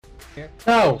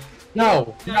No,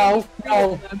 no, no,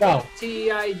 no, no.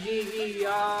 Tigers.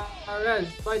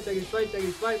 Fight, Tigers, fight,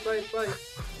 Tigers, fight.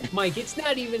 Mike, it's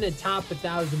not even a top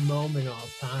 1,000 moment all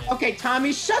time. Okay,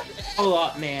 Tommy, shut the hell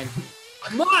up, man.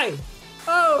 Mike!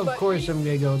 Oh, of course I'm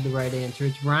gonna go with the right answer.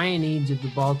 It's Ryan Eads of the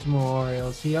Baltimore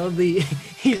Orioles. He's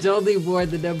only wore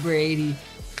the number 80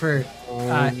 for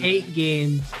 8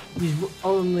 games. He's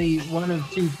only one of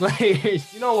 2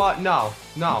 players. You know what? No,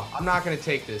 I'm not going to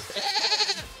take this.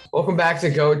 Welcome back to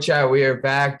Go Chat. We are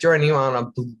back joining you on a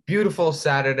beautiful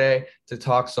Saturday to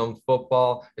talk some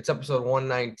football. It's episode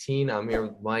 119. I'm here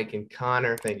with Mike and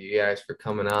Connor. Thank you guys for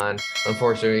coming on.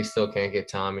 Unfortunately, we still can't get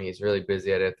Tommy. He's really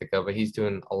busy at Ithaca, but he's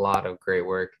doing a lot of great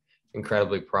work.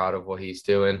 Incredibly proud of what he's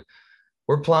doing.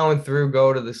 We're plowing through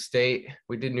Go to the State.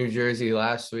 We did New Jersey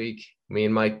last week. Me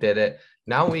and Mike did it.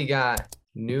 Now we got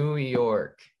New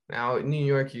York. Now, in New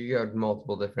York, you go to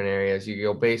multiple different areas. You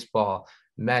go baseball,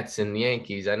 Mets and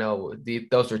Yankees. I know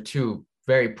those are 2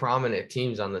 very prominent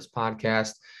teams on this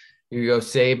podcast. You go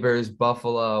Sabres,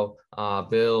 Buffalo,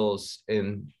 Bills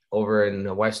over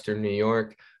in Western New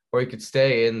York, or you could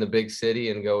stay in the big city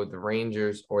and go with the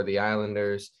Rangers or the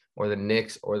Islanders or the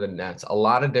Knicks or the Nets. A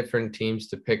lot of different teams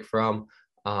to pick from,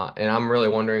 and I'm really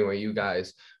wondering where you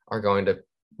guys are going to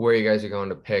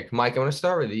pick. Mike, I'm going to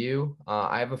start with you.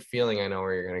 I have a feeling I know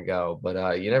where you're going to go,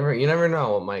 but you never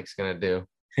know what Mike's going to do.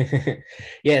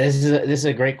 Yeah, this is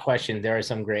a great question. There are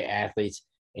some great athletes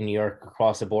in New York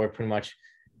across the board, pretty much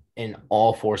in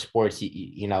all 4 sports.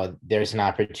 You know, there's an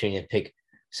opportunity to pick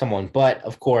someone, but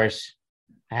of course,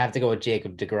 I have to go with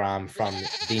Jacob deGrom from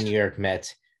the New York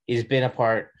Mets. He's been a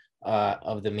part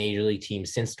of the major league team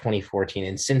since 2014,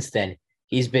 and since then,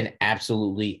 he's been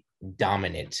absolutely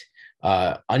dominant.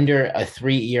 Under a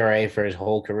 3 ERA for his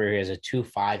whole career. He has a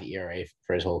 2.5 ERA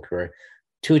for his whole career.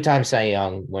 2-time Cy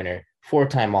Young winner,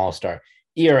 4-time All-Star,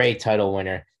 ERA title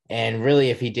winner. And really,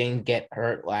 if he didn't get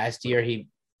hurt last year, he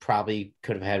probably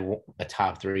could have had a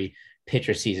top 3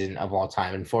 pitcher season of all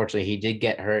time. Unfortunately, he did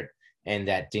get hurt, and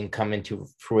that didn't come into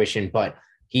fruition. But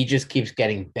he just keeps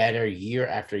getting better year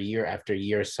after year after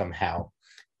year somehow.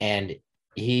 And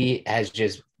he has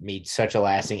just made such a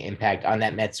lasting impact on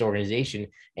that Mets organization.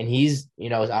 And he's,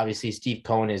 obviously Steve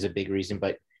Cohen is a big reason,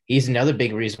 but he's another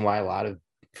big reason why a lot of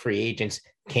free agents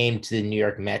came to the New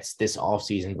York Mets this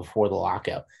offseason before the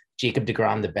lockout. Jacob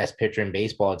deGrom, the best pitcher in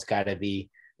baseball. It's got to be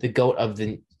the GOAT of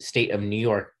the state of New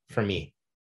York for me.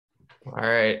 All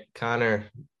right, Connor,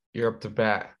 you're up to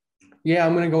bat. Yeah,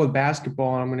 I'm going to go with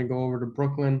basketball, and I'm going to go over to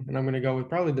Brooklyn, and I'm going to go with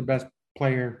probably the best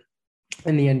player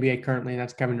in the NBA currently, and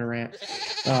that's Kevin Durant.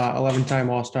 11-time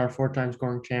All-Star, 4-time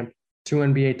scoring champ, 2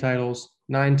 NBA titles,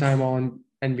 9-time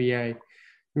All-NBA.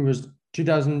 He was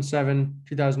 2007,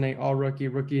 2008 All-Rookie,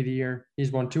 Rookie of the Year.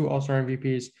 He's won 2 All-Star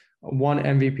MVPs, 1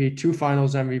 MVP, 2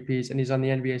 Finals MVPs, and he's on the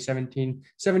NBA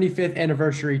 75th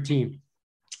anniversary team.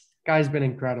 Guy's been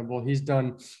incredible. He's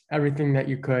done everything that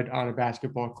you could on a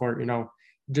basketball court.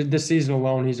 This season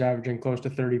alone, he's averaging close to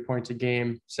 30 points a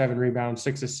game, 7 rebounds,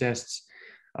 6 assists.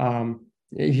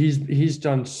 He's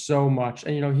done so much,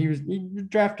 and he was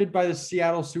drafted by the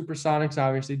Seattle Supersonics,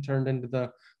 obviously turned into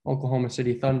the Oklahoma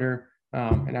City Thunder,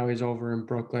 and now he's over in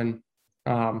Brooklyn.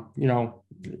 Had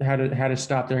a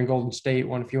stop there in Golden State,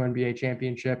 won a few NBA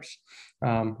championships.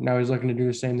 Now he's looking to do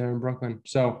the same there in Brooklyn.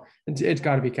 So it's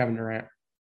got to be Kevin Durant.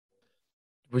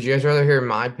 Would you guys rather hear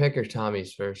my pick or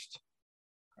Tommy's first?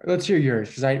 Let's hear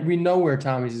yours, because we know where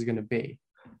Tommy's is going to be.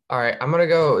 All right, I'm going to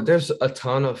go.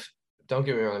 Don't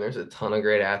get me wrong, there's a ton of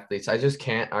great athletes. I just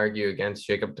can't argue against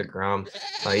Jacob deGrom.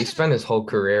 He spent his whole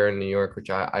career in New York, which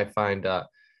I find a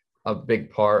big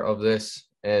part of this.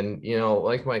 And,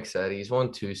 like Mike said, he's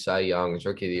won 2 Cy Youngs,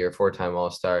 Rookie of the Year, 4-time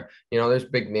All-Star. There's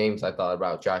big names I thought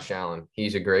about. Josh Allen,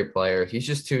 he's a great player. He's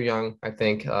just too young, I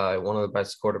think. One of the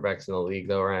best quarterbacks in the league,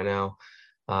 though, right now.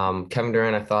 Kevin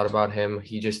Durant, I thought about him.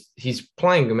 He's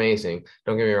playing amazing.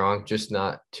 Don't get me wrong, just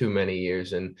not too many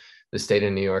years in the state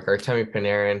of New York. Artemi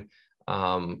Panarin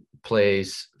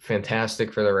plays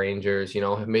fantastic for the Rangers.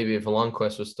 Maybe if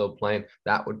Lundqvist was still playing,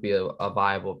 that would be a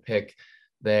viable pick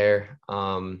there.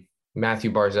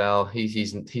 Matthew Barzal,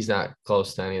 he's not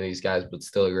close to any of these guys, but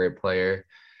still a great player.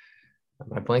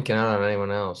 Am I blanking out on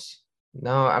anyone else?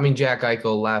 No, I mean, Jack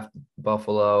Eichel left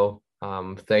Buffalo,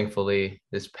 thankfully,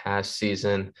 this past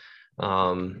season.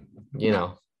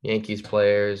 Yankees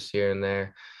players here and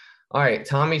there. All right,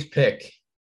 Tommy's pick.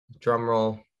 Drum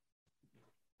roll.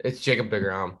 It's Jacob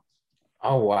deGrom.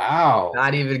 Oh, wow.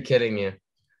 Not even kidding you.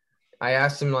 I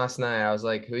asked him last night. I was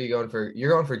like, who are you going for?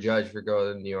 You're going for Judge for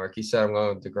going to New York. He said, I'm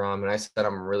going with deGrom. And I said,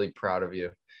 I'm really proud of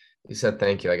you. He said,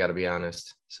 thank you. I got to be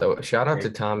honest. So shout out to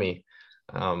Tommy.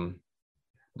 The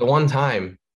one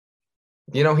time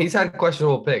He's had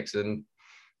questionable picks, and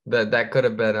that could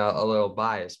have been a little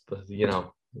biased, but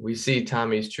we see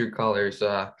Tommy's true colors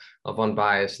of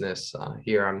unbiasedness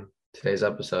here on today's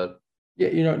episode.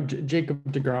 Yeah, Jacob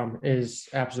deGrom is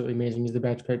absolutely amazing. He's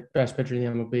the best pitcher in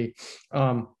the MLB.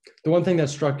 The one thing that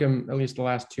struck him, at least the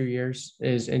last 2 years,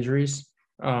 is injuries.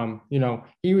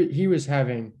 He was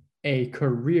having a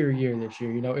career year this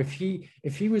year.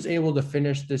 If he was able to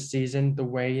finish this season the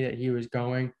way that he was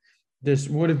going, this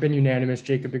would have been unanimous.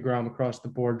 Jacob deGrom across the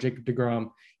board. Jacob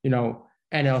deGrom,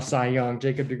 NL Cy Young.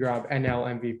 Jacob deGrom,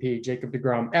 NL MVP. Jacob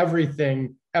deGrom,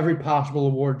 everything, every possible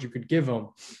award you could give him.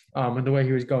 And the way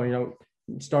he was going,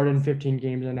 started in 15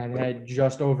 games and had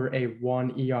just over a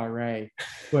 1 ERA.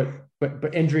 But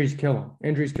injuries kill him.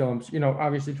 Injuries kill him.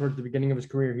 Obviously towards the beginning of his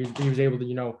career, he was able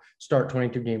to, start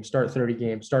 22 games, start 30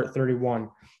 games, start 31.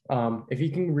 If he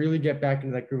can really get back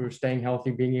into that groove of staying healthy,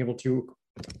 being able to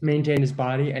maintain his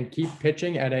body and keep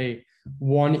pitching at a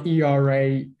 1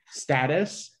 ERA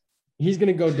status, he's going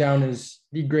to go down as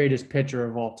the greatest pitcher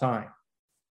of all time.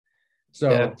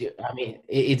 So, yeah, I mean,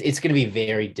 it's going to be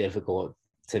very difficult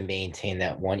to maintain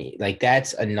that one. Like,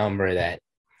 that's a number that,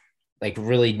 like,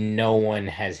 really no one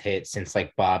has hit since,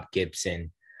 like, Bob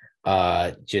Gibson.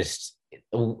 Just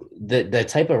the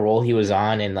type of role he was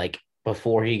on, and, like,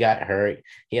 before he got hurt,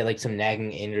 he had, like, some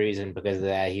nagging injuries, and because of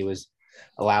that, he was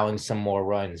allowing some more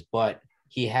runs. But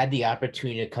he had the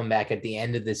opportunity to come back at the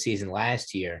end of the season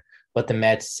last year, but the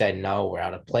Mets said, no, we're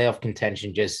out of playoff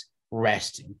contention. Just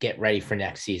rest, get ready for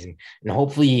next season. And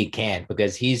hopefully he can,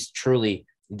 because he's truly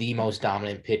the most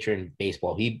dominant pitcher in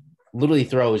baseball. He literally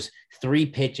throws 3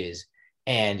 pitches,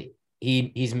 and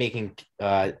he's making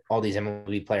all these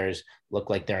MLB players look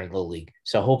like they're in the league.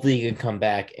 So hopefully he can come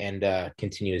back and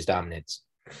continue his dominance.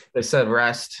 They said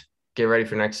rest, get ready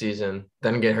for next season,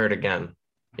 then get hurt again.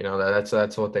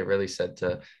 That's what they really said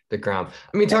to deGrom.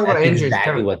 I mean, talk about injuries.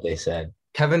 Exactly what they said.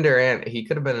 Kevin Durant, he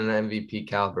could have been an MVP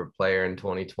caliber player in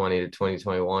 2020 to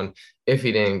 2021 if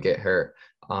he didn't get hurt.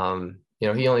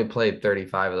 He only played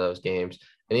 35 of those games.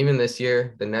 And even this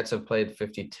year, the Nets have played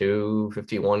 52,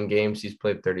 51 games. He's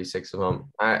played 36 of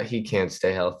them. He can't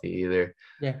stay healthy either.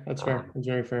 Yeah, that's fair. That's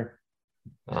very fair.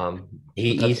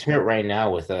 He's hurt right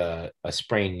now with a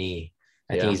sprained knee.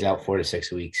 I think he's out 4 to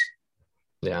 6 weeks.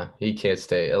 Yeah, he can't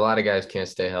stay. A lot of guys can't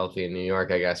stay healthy in New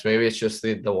York, I guess. Maybe it's just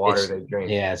the water they drink.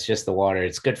 Yeah, it's just the water.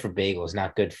 It's good for bagels,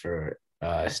 not good for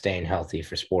staying healthy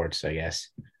for sports, I guess.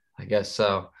 I guess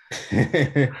so.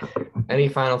 Any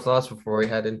final thoughts before we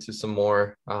head into some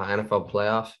more NFL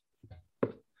playoff?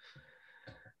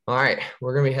 All right,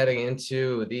 we're going to be heading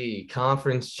into the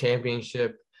conference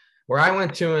championship, where I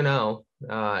went 2-0,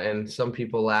 and some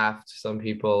people laughed, some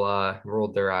people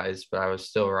rolled their eyes, but I was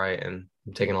still right, and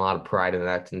I'm taking a lot of pride in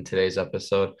that in today's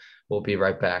episode. We'll be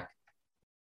right back.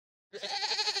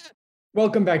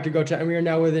 Welcome back to Go Chat, and we are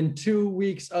now within 2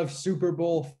 weeks of Super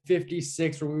Bowl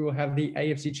 56, where we will have the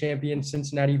AFC champion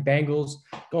Cincinnati Bengals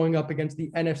going up against the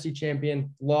NFC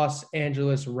champion Los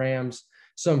Angeles Rams.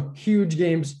 Some huge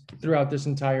games throughout this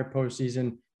entire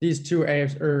postseason. These 2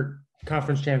 AFC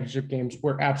conference championship games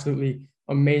were absolutely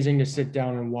amazing to sit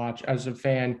down and watch. As a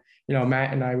fan,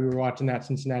 Matt and I, we were watching that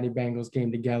Cincinnati Bengals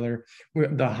game together.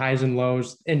 The highs and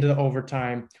lows into the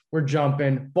overtime. We're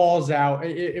jumping, balls out.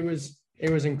 It was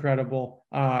incredible.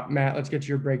 Matt, let's get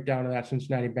your breakdown of that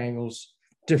Cincinnati Bengals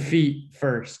defeat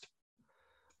first.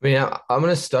 I mean, I'm going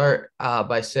to start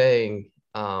by saying,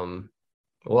 I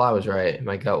was right.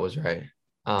 My gut was right.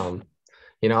 I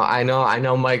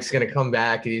know Mike's going to come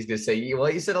back and he's going to say,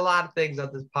 well, you said a lot of things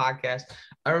on this podcast.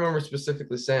 I remember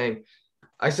specifically saying,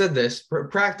 I said this,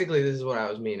 practically this is what I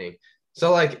was meaning.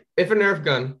 So, like, if a Nerf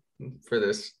gun for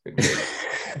this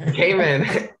came in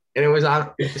and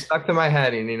it stuck to my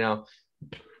head, and,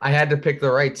 I had to pick the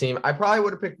right team, I probably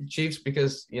would have picked the Chiefs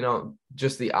because,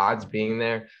 just the odds being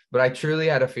there. But I truly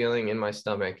had a feeling in my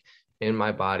stomach, in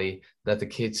my body, that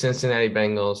the Cincinnati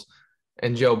Bengals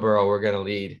and Joe Burrow were going to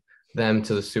lead them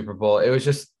to the Super Bowl. It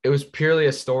was purely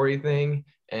a story thing.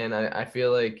 And I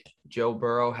feel like Joe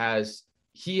Burrow has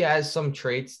some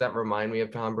traits that remind me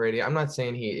of Tom Brady. I'm not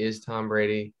saying he is Tom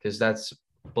Brady because that's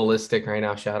ballistic right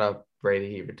now. Shout out Brady.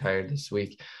 He retired this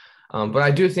week. But I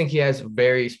do think he has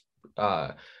very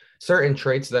certain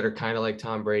traits that are kind of like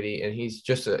Tom Brady, and he's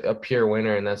just a pure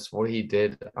winner. And that's what he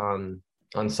did on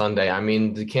Sunday. I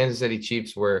mean, the Kansas City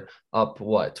Chiefs were up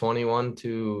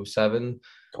 21-7,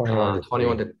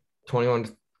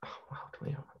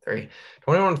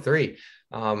 21-3.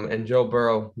 And Joe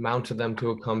Burrow mounted them to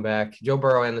a comeback. Joe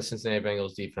Burrow and the Cincinnati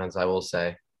Bengals defense, I will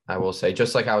say,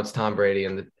 just like how it's Tom Brady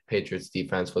and the Patriots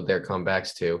defense with their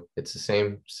comebacks too. It's the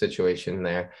same situation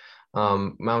there.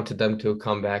 mounted them to a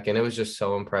comeback, and it was just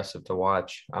so impressive to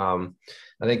watch. I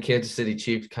think Kansas City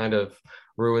Chiefs kind of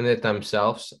ruined it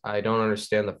themselves. I don't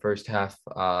understand the first half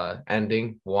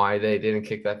ending, why they didn't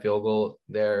kick that field goal.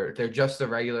 They're just a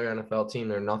regular NFL team.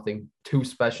 They're nothing too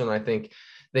special, and I think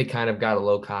they kind of got a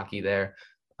little cocky there.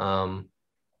 And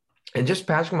just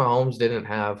Patrick Mahomes didn't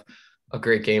have a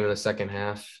great game in the second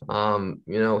half.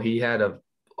 He had a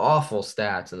awful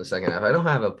stats in the second half. I don't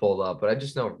have it pulled up, but I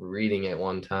just know reading it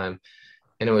one time,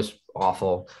 and it was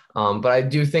awful. But I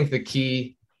do think the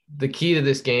key to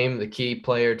this game, the key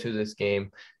player to this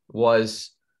game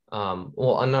was none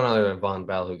other than Von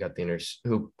Bell,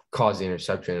 who caused the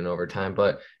interception in overtime.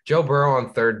 But Joe Burrow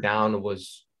on third down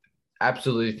was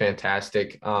absolutely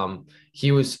fantastic.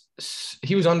 He was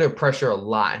under pressure a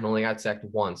lot and only got sacked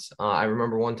once. I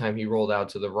remember one time he rolled out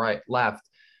to the left.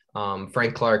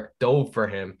 Frank Clark dove for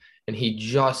him, and he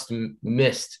just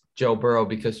missed Joe Burrow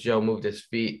because Joe moved his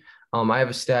feet. I have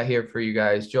a stat here for you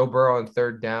guys. Joe Burrow on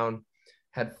third down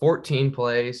had 14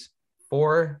 plays,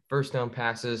 4 first down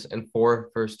passes, and 4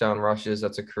 first down rushes.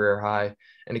 That's a career high,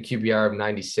 and a QBR of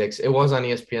 96. It was on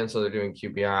ESPN, so they're doing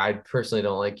QBR. I personally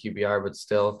don't like QBR, but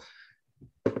still,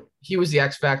 he was the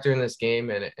X factor in this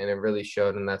game, and it really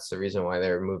showed, and that's the reason why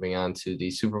they're moving on to the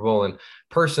Super Bowl. And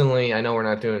personally, I know we're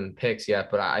not doing picks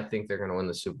yet, but I think they're going to win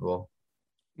the Super Bowl.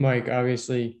 Mike,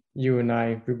 obviously, you and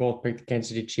I, we both picked the Kansas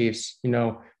City Chiefs.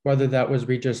 Whether that was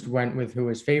we just went with who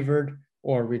was favored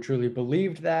or we truly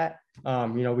believed that,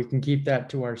 we can keep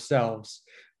that to ourselves.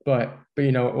 But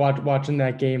watching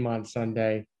that game on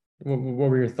Sunday, what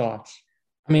were your thoughts?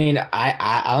 I mean,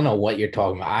 I don't know what you're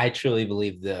talking about. I truly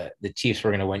believe the Chiefs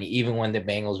were going to win, even when the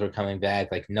Bengals were coming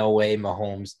back. Like, no way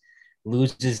Mahomes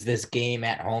loses this game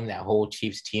at home. That whole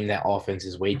Chiefs team, that offense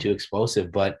is way too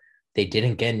explosive, but they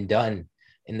didn't get it done.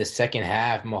 In the second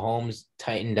half, Mahomes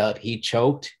tightened up. He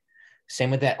choked.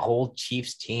 Same with that whole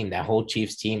Chiefs team. That whole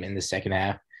Chiefs team in the second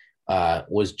half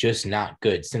was just not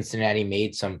good. Cincinnati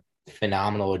made some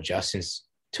phenomenal adjustments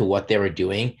to what they were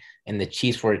doing, and the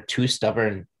Chiefs were too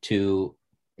stubborn to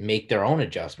make their own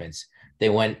adjustments. They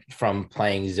went from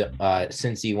playing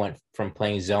Cincy went from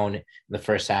playing zone in the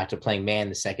first half to playing man in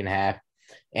the second half,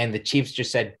 and the Chiefs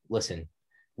just said, listen,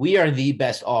 we are the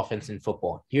best offense in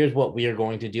football. Here's what we are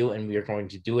going to do, and we are going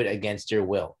to do it against your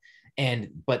will.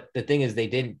 But the thing is, they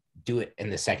didn't do it in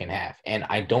the second half, and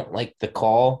I don't like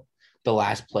the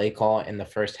last play call in the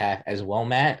first half as well,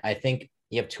 Matt. I think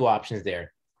you have 2 options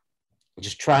there.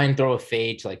 Just try and throw a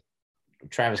fade to like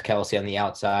Travis Kelce on the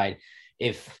outside.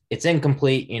 If it's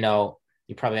incomplete,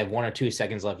 you probably have 1 or 2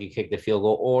 seconds left. You kick the field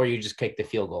goal, or you just kick the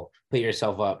field goal, put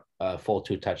yourself up full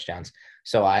 2 touchdowns.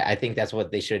 So I think that's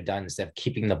what they should have done instead of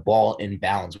keeping the ball in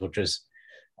bounds, which was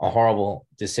a horrible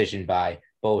decision by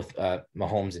both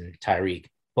Mahomes and Tyreek.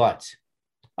 But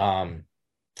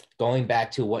going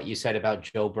back to what you said about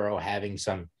Joe Burrow having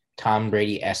some Tom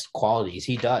Brady-esque qualities,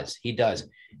 he does.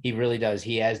 He really does.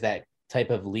 He has that type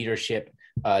of leadership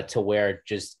to where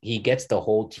just he gets the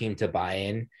whole team to buy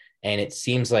in. And it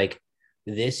seems like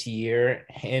this year,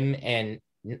 him and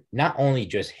not only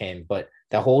just him, but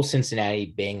the whole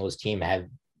Cincinnati Bengals team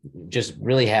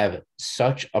have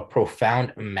such a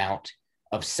profound amount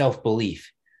of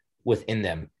self-belief within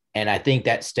them. And I think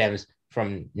that stems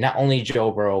from not only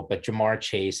Joe Burrow, but Jamar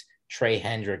Chase, Trey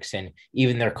Hendrickson,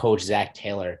 even their coach, Zach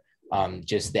Taylor.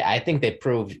 I think they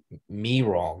proved me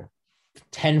wrong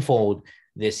tenfold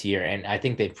this year. And I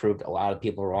think they proved a lot of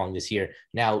people wrong this year.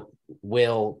 Now,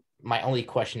 my only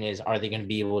question is, are they going to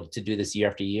be able to do this year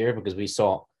after year? Because we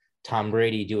saw Tom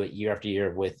Brady do it year after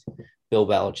year with Bill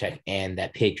Belichick and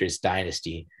that Patriots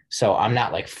dynasty. So I'm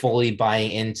not like fully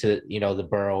buying into, the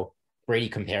Burrow Brady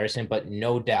comparison, but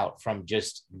no doubt from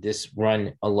just this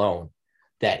run alone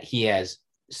that he has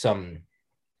some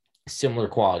similar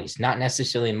qualities, not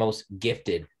necessarily most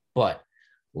gifted, but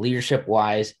leadership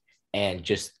wise and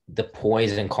just the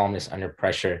poise and calmness under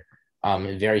pressure,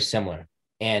 very similar.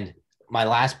 And my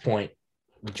last point,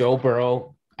 Joe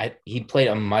Burrow, he played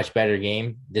a much better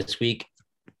game this week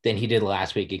than he did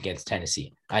last week against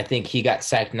Tennessee. I think he got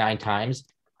sacked 9 times.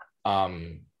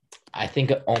 I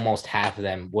think almost half of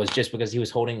them was just because he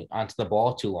was holding onto the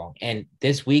ball too long. And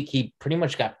this week, he pretty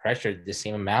much got pressured the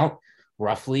same amount,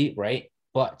 roughly, right?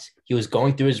 But he was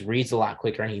going through his reads a lot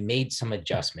quicker, and he made some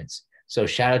adjustments. So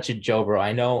shout out to Joe Burrow.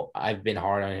 I know I've been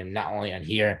hard on him, not only on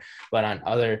here, but on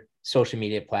other social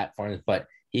media platforms. But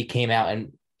he came out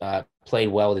and played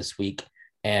well this week.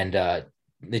 And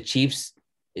the Chiefs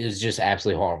is just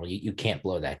absolutely horrible. You can't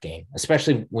blow that game,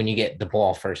 especially when you get the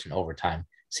ball first in overtime.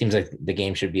 Seems like the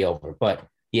game should be over. But,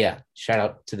 yeah, shout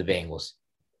out to the Bengals.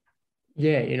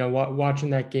 Yeah,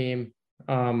 watching that game,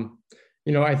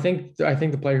 I think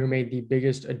the player who made the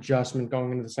biggest adjustment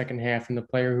going into the second half and the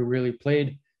player who really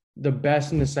played the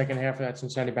best in the second half of that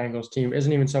Cincinnati Bengals team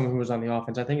isn't even someone who was on the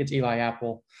offense. I think it's Eli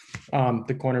Apple,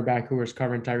 the cornerback who was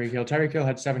covering Tyreek Hill. Tyreek Hill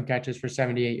had 7 catches for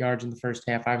 78 yards in the first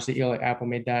half. Obviously, Eli Apple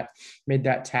made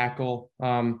that tackle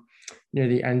near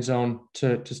the end zone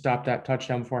to stop that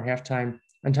touchdown before halftime.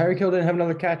 And Tyreek Hill didn't have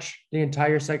another catch the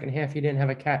entire second half. He didn't have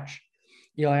a catch.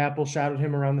 Eli Apple shadowed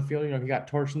him around the field. He got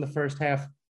torched in the first half.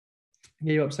 He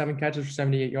gave up 7 catches for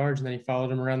 78 yards, and then he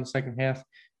followed him around the second half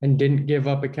and didn't give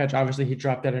up a catch. Obviously, he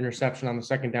dropped that interception on the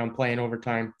second down play in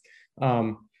overtime.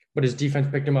 But his defense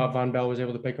picked him up. Von Bell was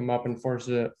able to pick him up and force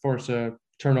a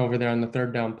turnover there on the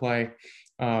third down play.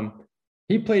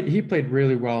 He played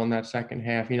really well in that second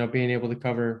half, being able to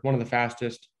cover one of the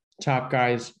fastest top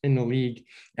guys in the league.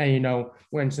 And,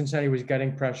 when Cincinnati was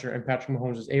getting pressure and Patrick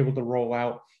Mahomes was able to roll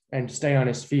out and stay on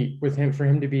his feet for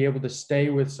him to be able to stay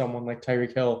with someone like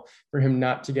Tyreek Hill, for him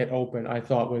not to get open, I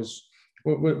thought was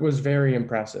very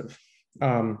impressive.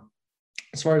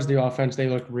 As far as the offense, they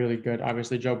looked really good.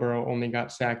 Obviously, Joe Burrow only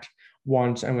got sacked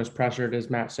once and was pressured, as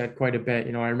Matt said, quite a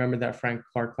bit. I remember that Frank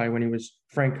Clark play when he was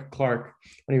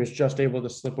just able to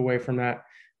slip away from that.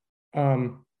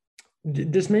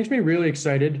 This makes me really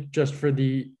excited just for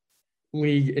the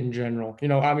league in general.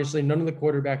 Obviously none of the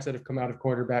quarterbacks that have come out of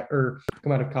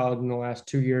college in the last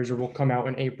 2 years or will come out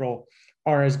in April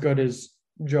are as good as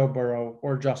Joe Burrow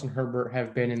or Justin Herbert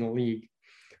have been in the league.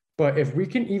 But if we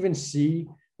can even see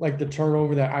like the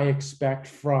turnover that I expect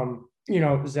from,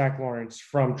 Zach Lawrence,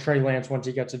 from Trey Lance once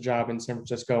he gets a job in San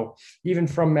Francisco, even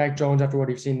from Mac Jones after what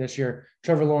we've seen this year,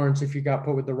 Trevor Lawrence, if you got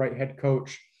put with the right head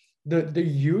coach, the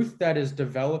youth that is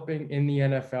developing in the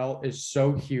NFL is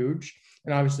so huge.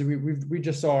 And obviously, we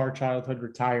just saw our childhood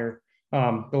retire.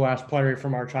 The last player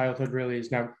from our childhood really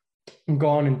is now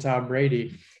gone in Tom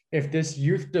Brady. If this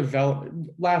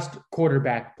last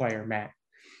quarterback player, Matt,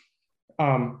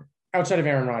 outside of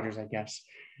Aaron Rodgers, I guess,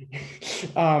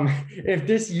 if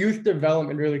this youth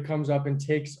development really comes up and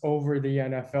takes over the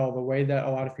NFL the way that a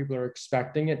lot of people are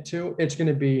expecting it to, it's going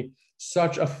to be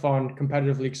such a fun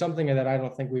competitive league, something that I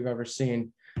don't think we've ever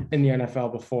seen in the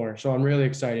NFL before. So I'm really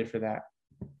excited for that.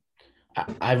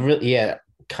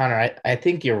 Connor, I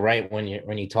think you're right when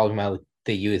you talk about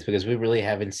the youth, because we really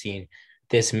haven't seen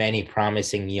this many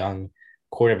promising young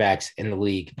quarterbacks in the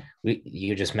league.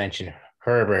 You just mentioned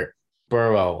Herbert,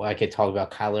 Burrow. I could talk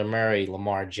about Kyler Murray,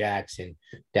 Lamar Jackson,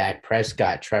 Dak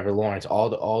Prescott, Trevor Lawrence,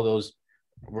 all those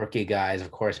rookie guys.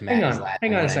 Of course, hang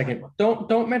on a second.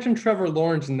 Don't mention Trevor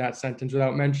Lawrence in that sentence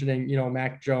without mentioning,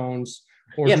 Mac Jones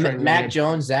or Mac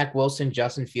Jones, Zach Wilson,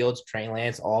 Justin Fields, Trey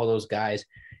Lance, all those guys.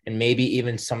 And maybe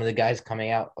even some of the guys coming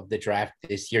out of the draft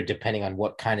this year, depending on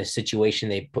what kind of situation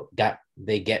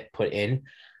they get put in.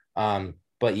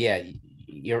 But yeah,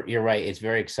 you're right. It's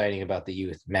very exciting about the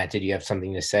youth. Matt, did you have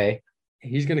something to say?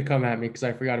 He's going to come at me because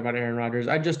I forgot about Aaron Rodgers.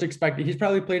 I just expected he's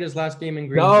probably played his last game in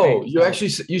Green Bay. No,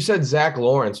 you said Zach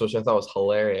Lawrence, which I thought was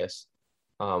hilarious.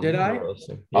 Did I? Yeah.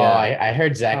 Oh, I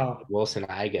heard Zach Wilson.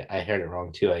 I heard it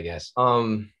wrong too, I guess.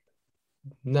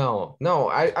 No.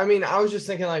 I mean, I was just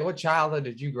thinking, like, what childhood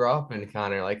did you grow up in,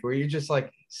 Connor? Like, were you just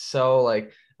like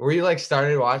were you like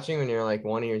started watching when you were like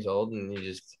 1 year old and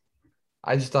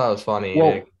I just thought it was funny.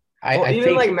 Well, I even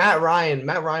think, like Matt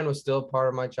Ryan was still part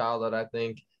of my childhood, I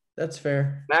think. That's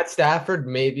fair. Matt Stafford,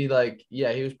 maybe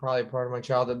he was probably part of my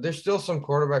childhood. There's still some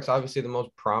quarterbacks, obviously the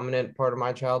most prominent part of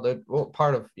my childhood. Well,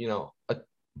 part of,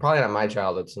 probably not my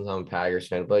childhood since I'm a Packers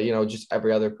fan, but, just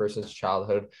every other person's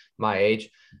childhood, my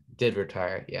age, did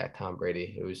retire. Yeah, Tom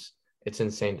Brady. It's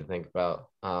insane to think about.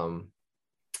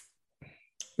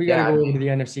 We got to go over to the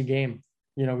NFC game.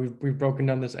 We've broken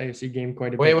down this AFC game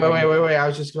quite a bit. Wait. I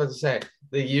was just about to say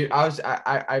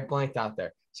I blanked out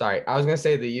there. Sorry. I was going to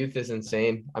say the youth is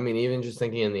insane. I mean, even just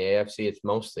thinking in the AFC, it's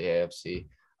mostly AFC.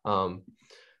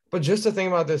 But just to think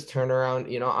about this turnaround,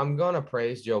 I'm going to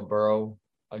praise Joe Burrow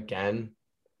again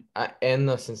and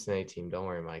the Cincinnati team. Don't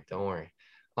worry, Mike. Don't worry.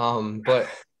 But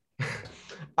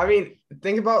I mean,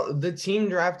 think about the team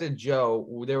drafted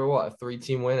Joe. They were what, a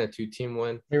 3-team win, a 2-team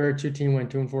win? They were a 2-team win,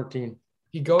 2-14.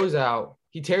 He goes out.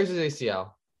 He tears his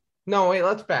ACL. No, wait,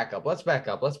 let's back up.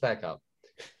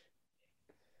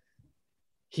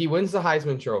 He wins the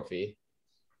Heisman Trophy,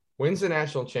 wins the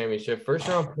national championship, first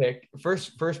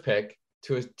pick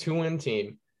to his 2-win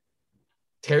team,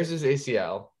 tears his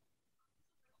ACL,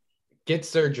 gets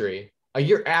surgery. A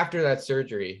year after that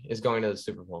surgery is going to the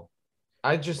Super Bowl.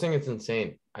 I just think it's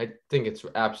insane. I think it's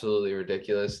absolutely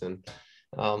ridiculous. And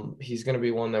he's going to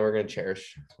be one that we're going to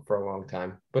cherish for a long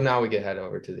time. But now we get head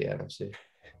over to the NFC.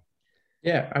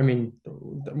 Yeah, I mean,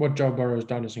 what Joe Burrow has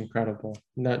done is incredible.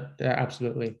 That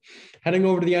absolutely. Heading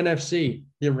over to the NFC,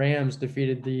 the Rams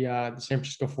defeated the San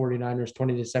Francisco 49ers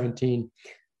 20-17.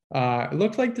 It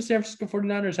looked like the San Francisco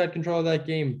 49ers had control of that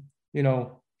game,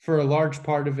 for a large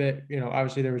part of it.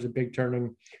 Obviously there was a big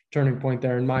turning point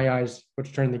there in my eyes,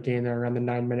 which turned the game there around the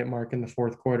 9-minute mark in the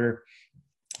fourth quarter.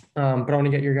 But I want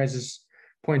to get your guys'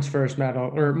 points first, Matt,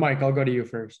 or Mike. I'll go to you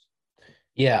first.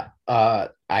 Yeah,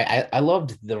 I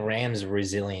loved the Rams'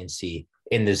 resiliency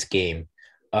in this game.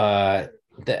 The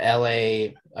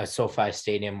LA SoFi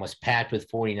Stadium was packed with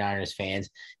 49ers fans.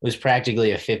 It was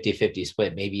practically a 50-50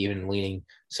 split, maybe even leaning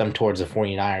some towards the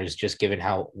 49ers, just given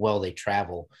how well they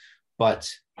travel. But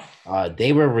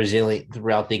they were resilient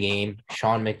throughout the game.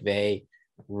 Sean McVay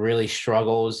really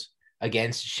struggles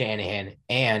against Shanahan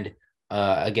and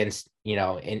against,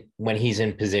 when he's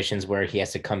in positions where he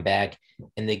has to come back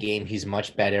in the game, he's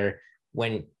much better.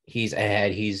 When he's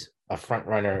ahead, he's a front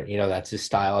runner. That's his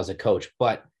style as a coach.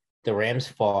 But the Rams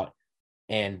fought,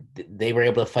 and they were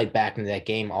able to fight back into that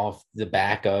game off the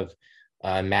back of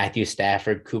Matthew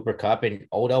Stafford, Cooper Kupp, and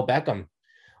Odell Beckham.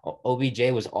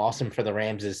 OBJ was awesome for the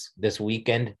Rams this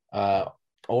weekend,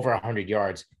 over 100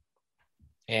 yards.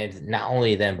 And not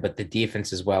only them, but the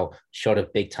defense as well showed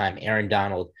up big time. Aaron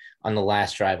Donald on the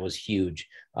last drive was huge.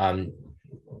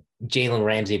 Jalen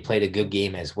Ramsey played a good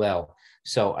game as well.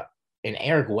 So, and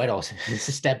Eric Weddle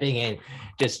stepping in,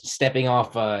 just stepping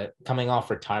off, coming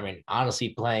off retirement, honestly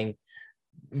playing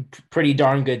pretty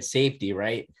darn good safety,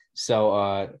 right?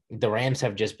 So the Rams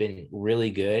have just been really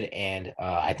good. And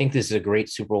I think this is a great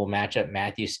Super Bowl matchup.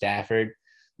 Matthew Stafford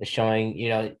is showing,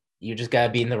 you just got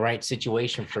to be in the right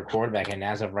situation for quarterback. And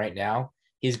as of right now,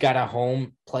 he's got a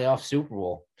home playoff Super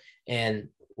Bowl. And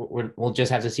we'll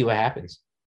just have to see what happens.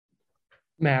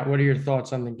 Matt, what are your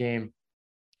thoughts on the game?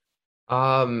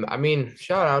 I mean,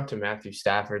 shout out to Matthew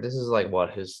Stafford. This is like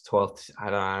what, his 12th.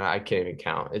 I can't even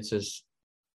count. It's just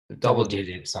double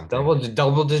digit something.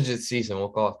 Double digit season, we'll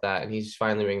call it that. And he's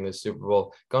finally making the Super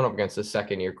Bowl, going up against the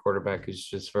second-year quarterback who's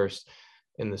just first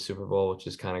in the Super Bowl, which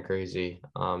is kind of crazy.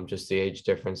 Just the age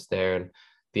difference there and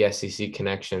the SEC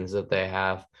connections that they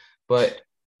have. But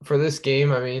for this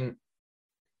game, I mean,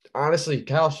 honestly,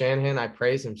 Kyle Shanahan, I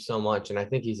praise him so much, and I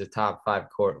think he's a top five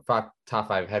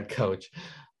head coach.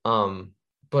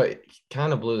 But he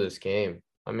kind of blew this game.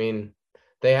 I mean,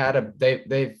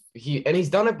 he's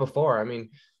done it before. I mean,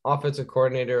 offensive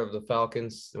coordinator of the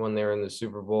Falcons when they were in the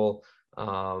Super Bowl.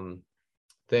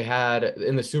 They had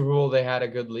a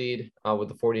good lead with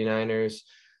the 49ers.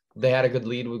 They had a good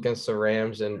lead against the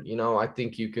Rams. And, I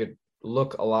think you could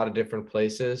look a lot of different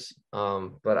places.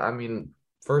 But I mean,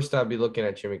 first I'd be looking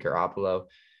at Jimmy Garoppolo.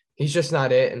 He's just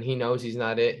not it. And he knows he's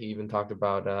not it. He even talked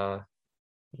about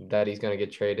that he's going to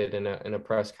get traded in a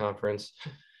press conference.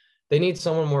 They need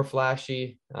someone more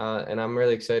flashy, and I'm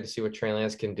really excited to see what Trey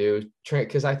Lance can do.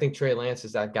 Because I think Trey Lance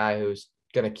is that guy who's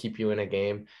going to keep you in a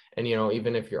game. And,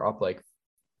 even if you're up like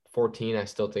 14, I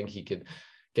still think he could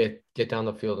get down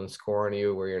the field and score on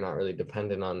you where you're not really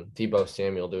dependent on Deebo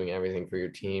Samuel doing everything for your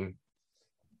team.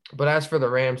 But as for the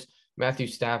Rams, Matthew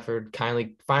Stafford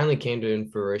finally came to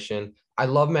fruition. I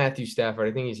love Matthew Stafford.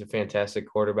 I think he's a fantastic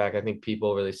quarterback. I think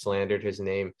people really slandered his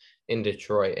name in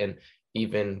Detroit and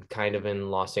even kind of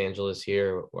in Los Angeles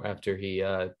here after he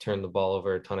turned the ball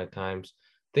over a ton of times.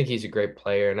 I think he's a great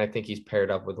player, and I think he's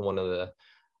paired up with one of the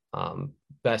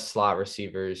best slot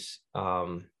receivers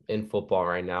in football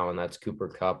right now, and that's Cooper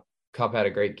Kupp. Kupp had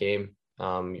a great game.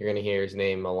 You're going to hear his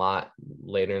name a lot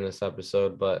later in this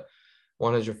episode, but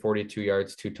 142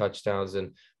 yards, 2 touchdowns,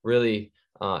 and really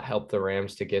helped the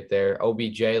Rams to get there.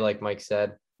 OBJ, like Mike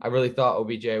said, I really thought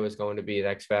OBJ was going to be an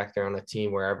X factor on the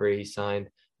team wherever he signed.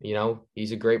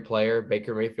 He's a great player.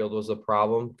 Baker Mayfield was a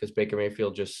problem because Baker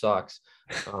Mayfield just sucks.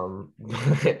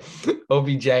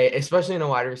 OBJ, especially in a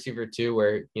wide receiver too,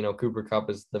 where, Cooper Kupp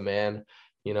is the man,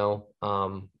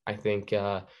 I think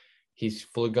he's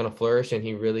fully going to flourish, and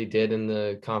he really did in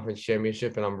the conference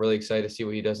championship. And I'm really excited to see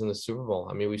what he does in the Super Bowl.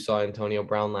 I mean, we saw Antonio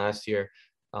Brown last year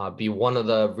be one of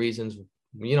the reasons,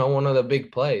 one of the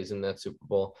big plays in that Super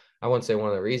Bowl. I wouldn't say one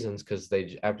of the reasons because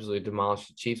they absolutely demolished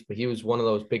the Chiefs, but he was one of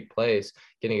those big plays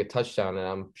getting a touchdown. And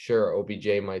I'm sure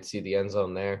OBJ might see the end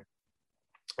zone there.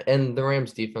 And the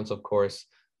Rams defense, of course,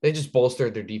 they just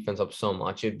bolstered their defense up so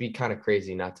much. It'd be kind of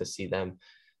crazy not to see them,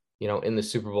 in the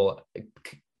Super Bowl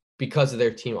because of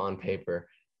their team on paper.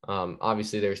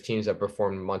 Obviously, there's teams that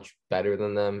performed much better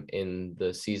than them in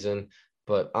the season,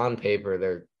 but on paper,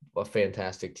 they're a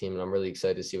fantastic team, and I'm really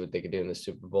excited to see what they could do in the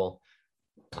Super Bowl.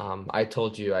 I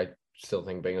told you I still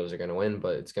think Bengals are going to win,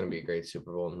 but it's going to be a great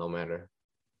Super Bowl no matter.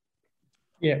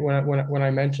 Yeah, when I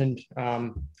mentioned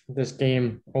this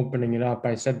game opening it up,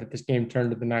 I said that this game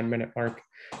turned to the 9 minute mark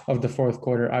of the fourth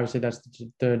quarter. Obviously, that's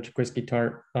the Jaquiski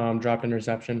Tart dropped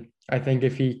interception. I think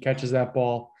if he catches that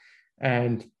ball,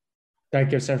 and that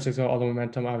gives San Francisco all the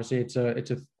momentum. Obviously, it's a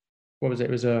what was it?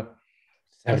 It was a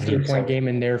 15-point game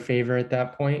in their favor at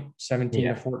that point,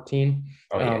 17-14.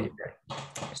 Oh yeah.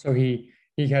 So he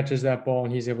catches that ball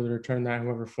and he's able to return that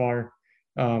however far.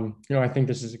 I think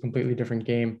this is a completely different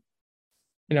game.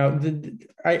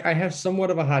 I have somewhat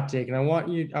of a hot take, and I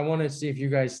want to see if you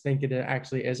guys think it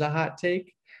actually is a hot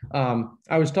take.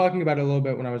 I was talking about it a little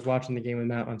bit when I was watching the game with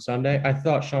Matt on Sunday. I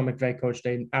thought Sean McVay coached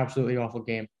an absolutely awful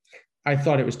game. I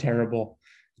thought it was terrible.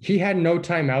 He had no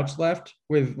timeouts left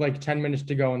with like 10 minutes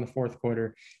to go in the fourth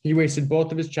quarter. He wasted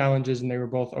both of his challenges, and they were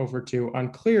both over 2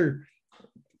 on clear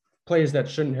plays that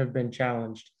shouldn't have been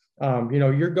challenged.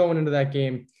 You're going into that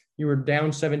game. You were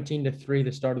down 17-3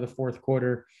 the start of the fourth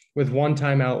quarter with 1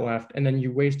 timeout left, and then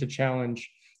you waste a challenge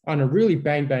on a really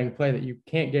bang play that you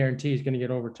can't guarantee is going to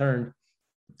get overturned.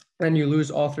 And you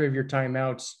lose all 3 of your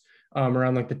timeouts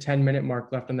around like the 10-minute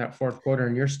mark left in that fourth quarter,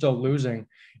 and you're still losing.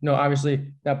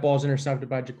 Obviously that ball's intercepted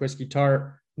by Jaquiski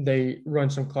Tart. They run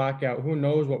some clock out. Who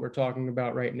knows what we're talking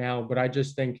about right now? But I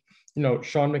just think,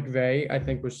 Sean McVay, I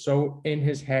think, was so in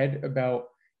his head about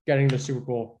getting the Super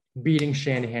Bowl, beating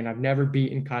Shanahan. I've never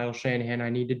beaten Kyle Shanahan. I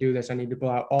need to do this. I need to blow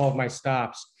out all of my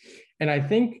stops. And I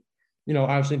think,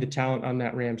 obviously the talent on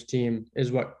that Rams team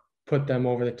is what put them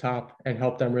over the top and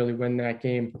helped them really win that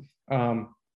game.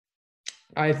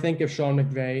 I think if Sean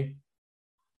McVay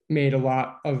made a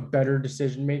lot of better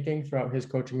decision-making throughout his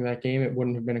coaching of that game, it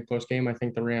wouldn't have been a close game. I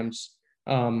think the Rams,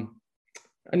 not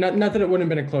that it wouldn't have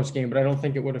been a close game, but I don't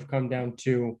think it would have come down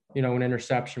to, an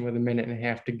interception with 1.5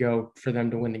 minutes to go for them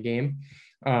to win the game.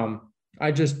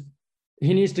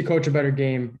 He needs to coach a better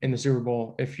game in the Super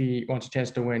Bowl if he wants a chance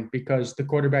to win, because the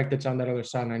quarterback that's on that other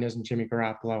sideline isn't Jimmy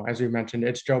Garoppolo. As we mentioned,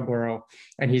 it's Joe Burrow,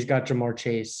 and he's got Jamar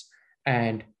Chase,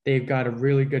 and they've got a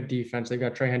really good defense. They've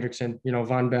got Trey Hendrickson,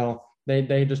 Von Bell.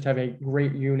 They just have a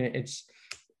great unit.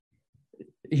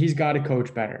 He's got to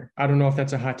coach better. I don't know if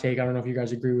that's a hot take. I don't know if you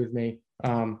guys agree with me.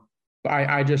 But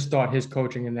I just thought his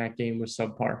coaching in that game was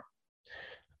subpar.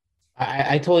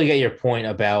 I totally get your point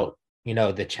about,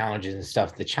 the challenges and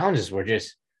stuff. The challenges were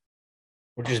just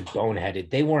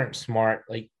boneheaded. They weren't smart.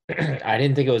 Like, I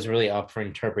didn't think it was really up for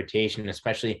interpretation,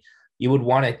 especially you would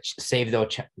want to save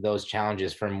those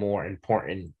challenges for more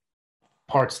important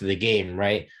parts of the game,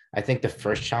 right? I think the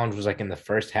first challenge was like in the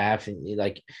first half, and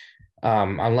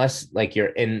unless like you're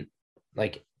in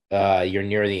you're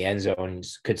near the end zone,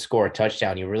 could score a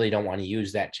touchdown, you really don't want to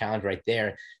use that challenge right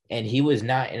there. And he was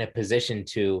not in a position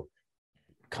to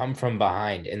come from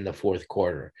behind in the fourth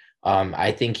quarter.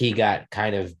 I think he got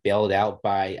kind of bailed out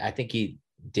I think he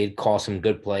did call some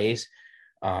good plays.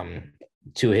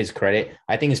 To his credit,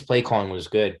 I think his play calling was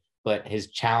good, but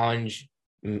his challenge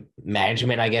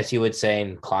management, I guess you would say,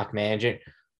 and clock management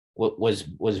was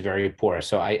very poor.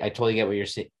 So I totally get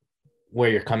where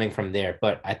you're coming from there,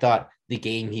 but I thought the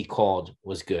game he called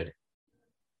was good.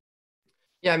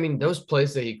 Yeah, I mean, those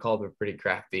plays that he called were pretty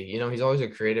crafty. He's always a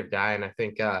creative guy, and I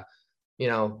think the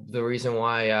reason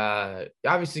why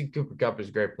obviously Cooper Kupp is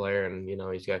a great player, and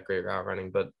he's got great route running,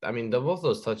 but I mean both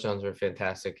those touchdowns were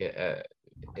fantastic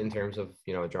in terms of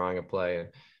drawing a play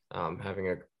and having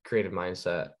a creative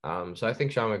mindset. So I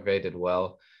think Sean McVay did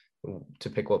well to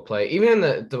pick what play, even in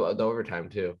the overtime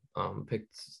too.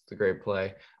 Picked the great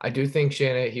play. I do think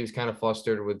he was kind of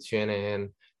flustered with Shanahan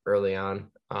early on,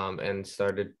 and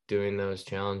started doing those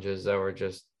challenges that were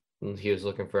just, he was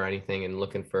looking for anything and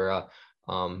looking for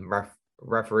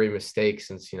referee mistakes,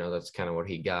 since that's kind of what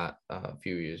he got a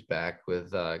few years back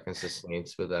with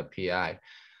consistency with that PI.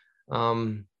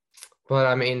 But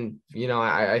I mean,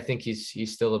 I think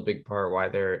he's still a big part why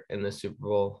they're in the Super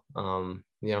Bowl.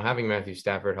 Having Matthew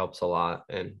Stafford helps a lot,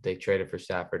 and they traded for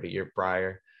Stafford a year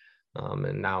prior,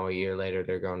 and now a year later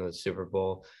they're going to the Super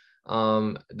Bowl.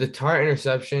 The Tart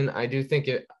interception, I do think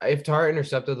if Tart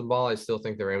intercepted the ball, I still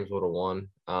think the Rams would have won.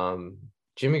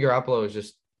 Jimmy Garoppolo is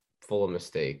just full of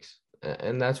mistakes,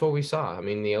 and that's what we saw. I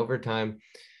mean, the overtime,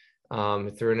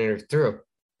 threw a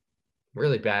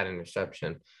really bad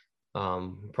interception.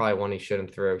 Probably one he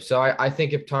shouldn't throw. So I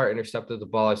think if Tart intercepted the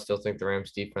ball, I still think the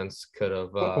Rams defense could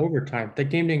have overtime. The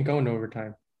game didn't go into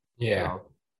overtime. Yeah.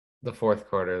 The fourth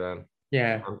quarter then.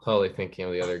 Yeah. I'm totally thinking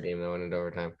of the other game that went into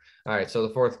overtime. All right. So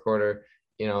the fourth quarter,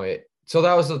 so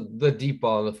that was the deep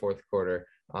ball in the fourth quarter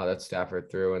that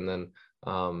Stafford threw. And then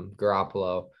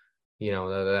Garoppolo, the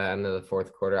end of the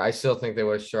fourth quarter. I still think they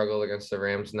would have struggled against the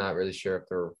Rams. Not really sure if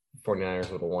the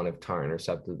 49ers would have won if Tart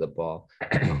intercepted the ball,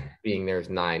 being there's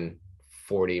 9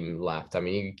 40 left. I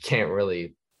mean, you can't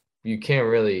really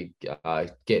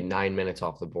get 9 minutes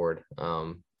off the board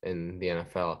in the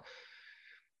NFL.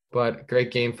 But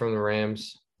great game from the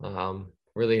Rams.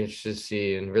 Really interested to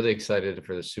see and really excited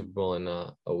for the Super Bowl in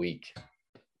a week.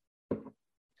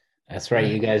 That's right.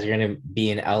 You guys are going to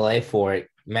be in LA for it.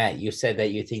 Matt, you said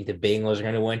that you think the Bengals are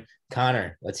going to win.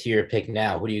 Connor, let's hear your pick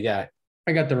now. Who do you got?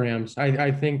 I got the Rams.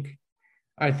 I think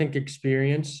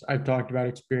experience. I've talked about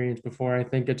experience before. I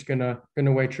think it's gonna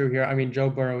weigh true here. I mean, Joe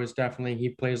Burrow is definitely, he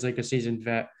plays like a seasoned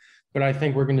vet, but I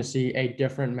think we're gonna see a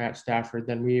different Matt Stafford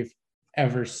than we've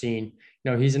ever seen.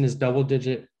 He's in his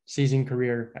double-digit season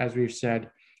career, as we've said.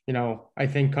 I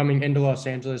think coming into Los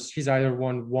Angeles, he's either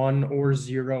won 1 or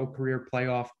 0 career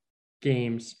playoff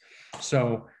games.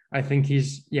 So I think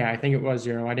I think it was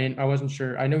 0. I wasn't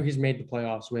sure. I know he's made the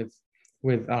playoffs with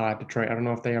Detroit. I don't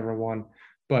know if they ever won,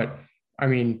 but I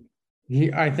mean,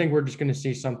 I think we're just going to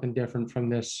see something different from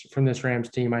this Rams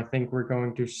team. I think we're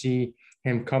going to see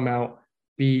him come out,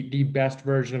 be the best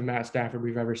version of Matt Stafford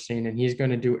we've ever seen, and he's going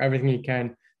to do everything he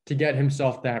can to get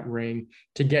himself that ring,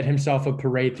 to get himself a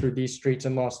parade through these streets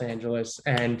in Los Angeles,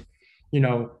 and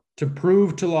to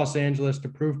prove to Los Angeles, to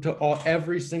prove to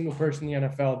every single person in the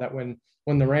NFL that when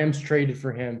the Rams traded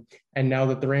for him, and now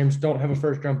that the Rams don't have a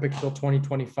first-round pick until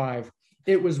 2025,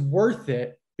 it was worth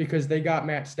it because they got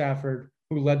Matt Stafford,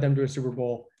 who led them to a Super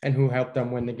Bowl and who helped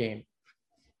them win the game.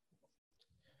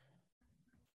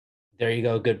 There you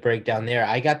go. Good breakdown there.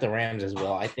 I got the Rams as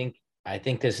well. I think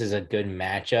this is a good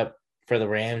matchup for the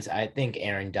Rams. I think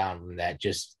Aaron Donald, that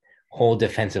just whole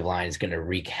defensive line is going to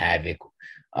wreak havoc.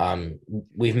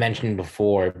 We've mentioned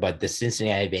before, but the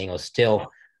Cincinnati Bengals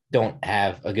still don't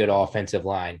have a good offensive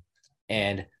line.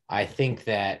 And I think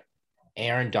that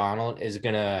Aaron Donald is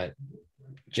going to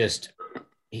just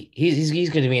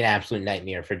he's going to be an absolute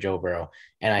nightmare for Joe Burrow.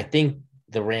 And I think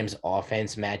the Rams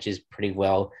offense matches pretty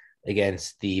well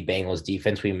against the Bengals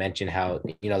defense. We mentioned how,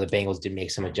 the Bengals did make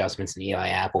some adjustments and Eli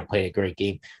Apple played a great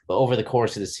game, but over the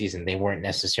course of the season, they weren't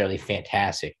necessarily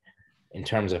fantastic in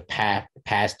terms of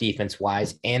pass defense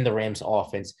wise. And the Rams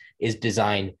offense is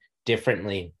designed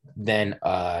differently than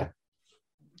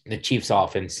the Chiefs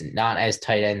offense, not as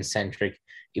tight end centric,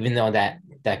 even though that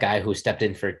guy who stepped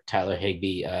in for Tyler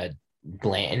Higbee,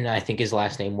 Blanton, I think his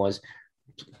last name was,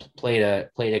 played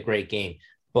a great game.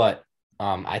 But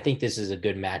I think this is a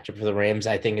good matchup for the Rams.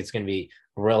 I think it's going to be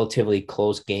a relatively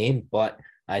close game, but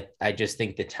I just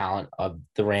think the talent of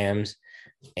the Rams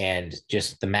and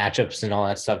just the matchups and all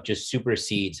that stuff just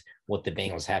supersedes what the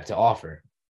Bengals have to offer.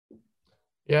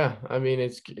 Yeah, I mean,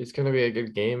 it's going to be a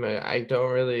good game. I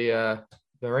don't really the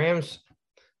Rams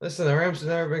have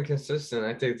never been consistent.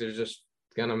 I think they're just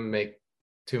going to make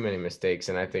too many mistakes,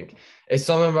 and I think it's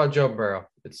something about Joe Burrow.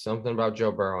 It's something about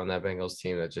Joe Burrow on that Bengals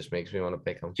team that just makes me want to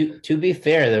pick him. To be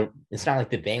fair, it's not like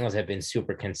the Bengals have been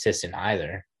super consistent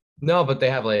either. No, but they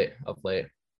have of late.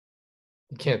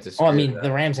 You can't disagree. Oh, I mean,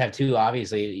 the Rams have too,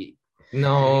 obviously.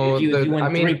 No, if you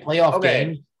win 3 playoff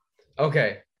games.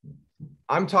 Okay.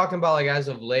 I'm talking about like as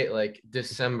of late, like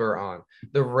December on.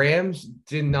 The Rams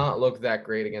did not look that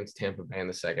great against Tampa Bay in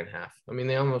the second half. I mean,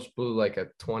 they almost blew like a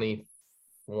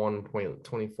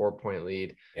 24-point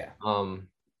lead. Yeah.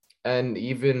 And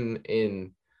even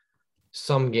in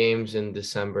some games in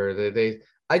December,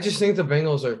 I just think the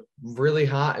Bengals are really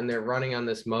hot and they're running on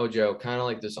this mojo, kind of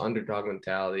like this underdog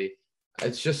mentality.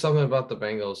 It's just something about the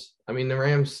Bengals. I mean, the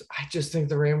Rams, I just think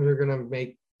the Rams are going to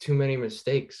make too many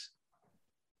mistakes.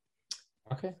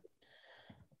 Okay.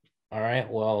 All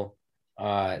right. Well,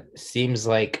 seems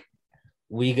like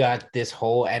we got this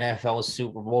whole NFL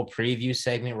Super Bowl preview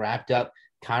segment wrapped up.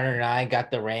 Connor and I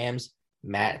got the Rams.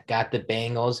 Matt got the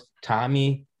Bengals.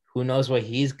 Tommy, who knows what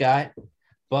he's got.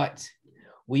 But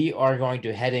we are going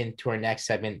to head into our next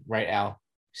segment right now.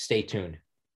 Stay tuned.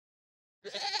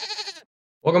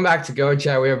 Welcome back to Go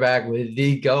Chat. We are back with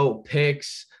the Go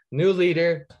Picks. New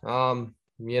leader,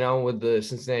 with the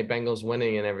Cincinnati Bengals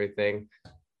winning and everything.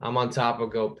 I'm on top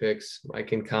of Go Picks.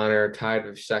 Mike and Connor are tied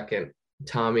for second.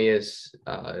 Tommy is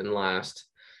in last.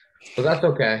 But that's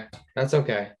okay. That's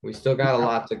okay. We still got a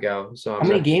lot to go. So how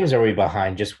many games are we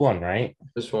behind? Just one, right?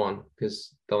 Just one,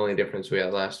 because the only difference we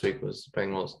had last week was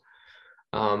Bengals.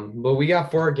 But we got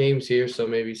 4 games here, so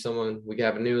maybe we can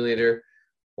have a new leader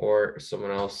or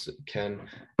someone else can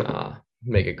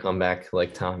make a comeback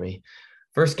like Tommy.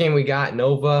 First game we got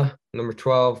Nova, number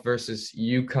 12 versus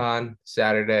UConn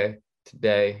Saturday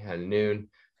today at noon.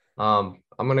 I'm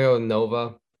going to go with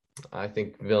Nova. I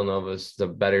think Villanova's the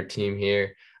better team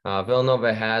here.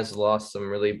 Villanova has lost some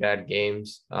really bad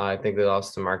games. I think they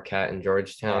lost to Marquette and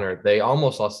Georgetown, or they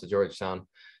almost lost to Georgetown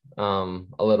a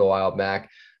little while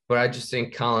back. But I just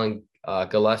think Colin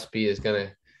Gillespie is going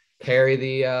to carry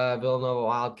the Villanova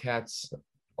Wildcats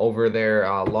over their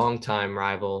longtime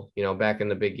rival, back in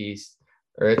the Big East,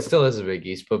 or it still is a Big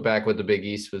East, but back with the Big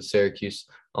East with Syracuse,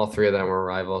 all three of them were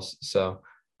rivals. So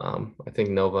I think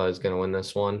Nova is going to win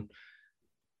this one.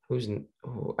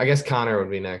 I guess Connor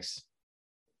would be next.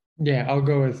 Yeah, I'm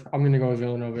going to go with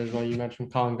Villanova as well. You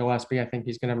mentioned Colin Gillespie. I think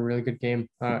he's going to have a really good game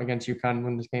against UConn and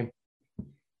win this game.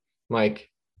 Mike.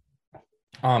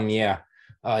 Yeah.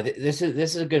 This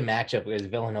is a good matchup because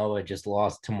Villanova just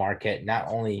lost to Marquette, not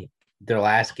only their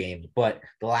last game, but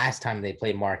the last time they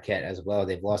played Marquette as well.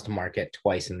 They've lost to Marquette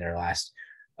twice in their last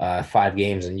 5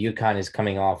 games, and UConn is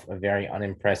coming off a very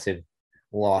unimpressive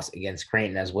loss against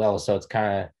Creighton as well. So it's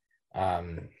kind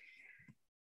of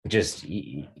just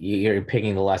you're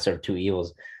picking the lesser of two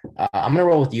evils. I'm gonna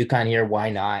roll with UConn here.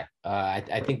 Why not?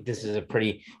 I think this is a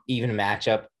pretty even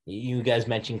matchup. You guys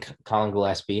mentioned Colin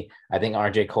Gillespie. I think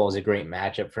RJ Cole is a great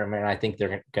matchup for him, and I think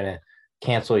they're gonna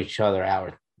cancel each other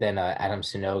out. Then Adam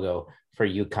Sanogo for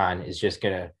UConn is just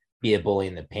gonna be a bully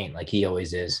in the paint like he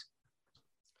always is.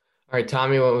 All right,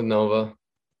 Tommy went with Nova.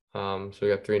 So we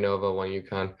got 3 Nova, 1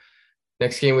 UConn.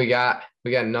 Next game we got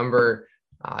number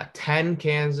 10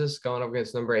 Kansas going up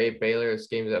against number 8 Baylor. This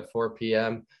game is at 4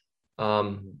 p.m.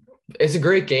 It's a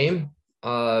great game.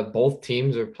 Both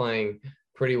teams are playing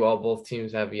pretty well. Both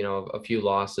teams have, a few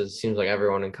losses. It seems like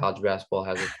everyone in college basketball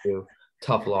has a few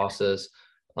tough losses.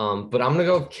 But I'm going to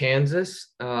go with Kansas.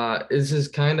 This is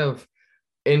kind of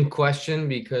in question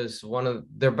because one of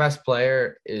their best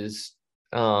player is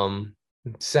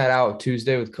sat out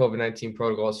Tuesday with COVID-19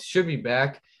 protocols. He should be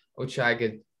back, which I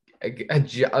could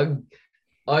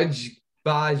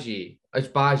Ajbaji.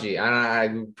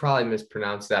 I probably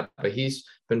mispronounced that, but he's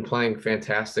been playing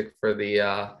fantastic for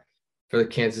the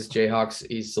Kansas Jayhawks.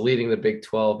 He's leading the Big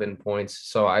 12 in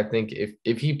points. So I think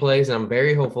if he plays, and I'm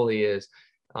very hopeful he is,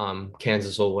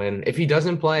 Kansas will win. If he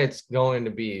doesn't play, it's going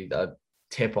to be a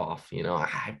tip-off.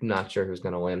 I'm not sure who's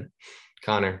going to win.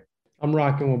 Connor. I'm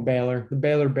rocking with Baylor. The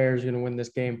Baylor Bears are going to win this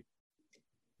game.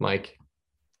 Mike.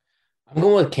 I'm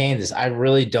going with Kansas. I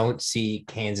really don't see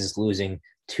Kansas losing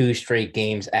 2 straight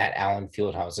games at Allen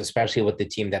Fieldhouse, especially with the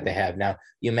team that they have. Now,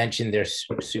 you mentioned their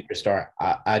superstar,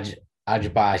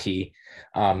 Ajbahi.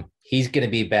 He's going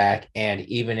to be back, and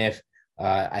even if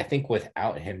I think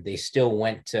without him, they still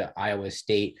went to Iowa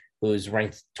State, who's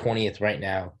ranked 20th right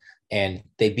now, and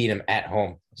they beat him at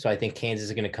home. So I think Kansas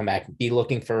is going to come back, be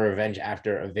looking for revenge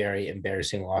after a very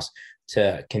embarrassing loss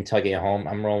to Kentucky at home.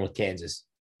 I'm rolling with Kansas.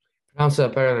 Pronounce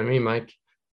that better than me, Mike.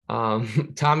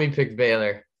 Tommy picked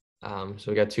Baylor. So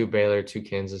we got 2 Baylor, 2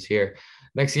 Kansas here.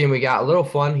 Next game, we got a little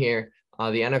fun here.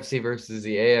 The NFC versus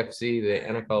the AFC, the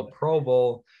NFL Pro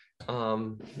Bowl.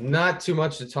 Not too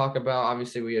much to talk about.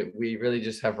 Obviously, we really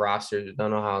just have rosters. We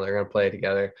don't know how they're going to play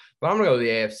together. But I'm going to go with the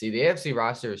AFC. The AFC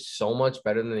roster is so much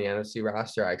better than the NFC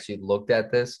roster. I actually looked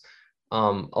at this.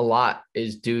 A lot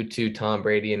is due to Tom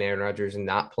Brady and Aaron Rodgers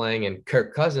not playing, and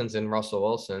Kirk Cousins and Russell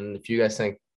Wilson. If you guys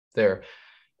think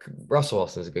Russell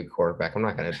Wilson is a good quarterback, I'm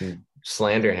not going to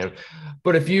slander him.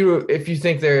 But if you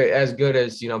think they're as good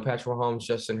as, Patrick Mahomes,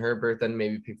 Justin Herbert, then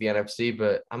maybe pick the NFC.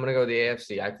 But I'm going to go with the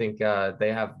AFC. I think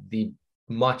they have the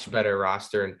much better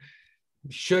roster and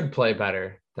should play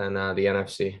better than the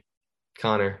NFC.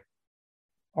 Connor.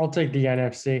 I'll take the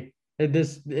NFC.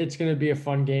 It's going to be a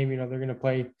fun game. They're going to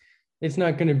play. It's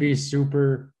not going to be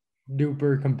super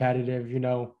duper competitive.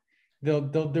 They'll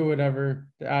do whatever.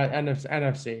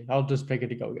 NFC. I'll just pick it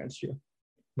to go against you.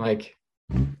 Mike.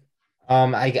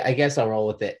 I guess I'll roll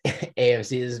with it.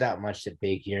 AFC, there's not much to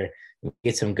pick here. We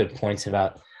get some good points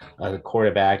about the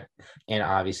quarterback, and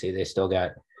obviously they still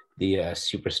got the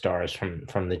superstars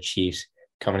from the Chiefs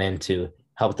coming in to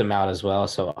help them out as well.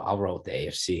 So I'll roll with the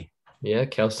AFC. Yeah,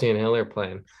 Kelsey and Hill are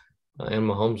playing, and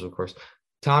Mahomes, of course.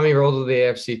 Tommy rolled with the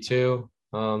AFC too.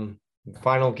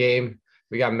 Final game,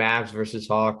 we got Mavs versus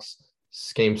Hawks.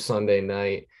 This game Sunday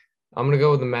night. I'm gonna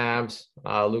go with the Mavs.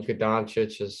 Luka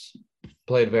Doncic has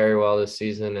played very well this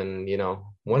season, and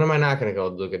when am I not going to go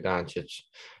with Luka Doncic?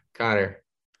 Connor.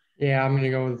 Yeah, I'm going to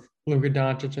go with Luka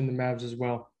Doncic and the Mavs as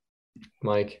well.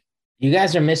 Mike. You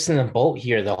guys are missing the boat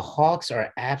here. The Hawks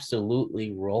are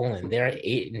absolutely rolling. They're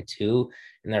 8-2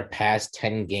 in their past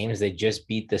 10 games. They just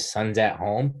beat the Suns at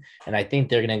home, and I think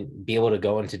they're going to be able to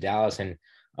go into Dallas and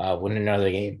win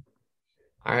another game.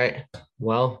 All right.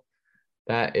 Well,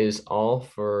 that is all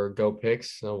for Go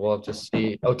Picks. So we'll have to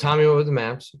see. Oh, Tommy went with the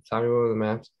Mavs.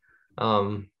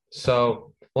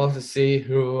 So we'll have to see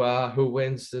who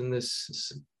wins in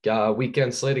this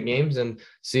weekend slate of games and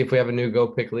see if we have a new Go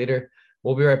Pick leader.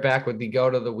 We'll be right back with the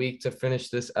Goat of the Week to finish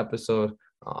this episode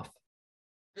off.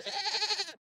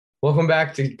 Welcome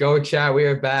back to Go Chat. We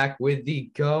are back with the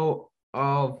Go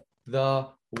of the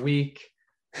Week.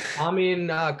 Tommy and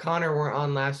Connor weren't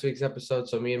on last week's episode,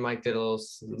 so me and Mike did a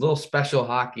little special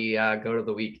hockey Go to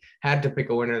the Week. Had to pick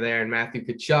a winner there, and Matthew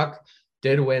Tkachuk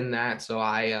did win that, so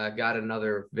I got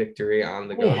another victory on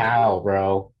the Go. Hey, how,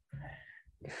 bro?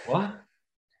 What?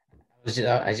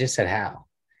 I just said how.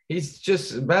 He's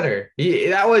just better.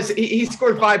 He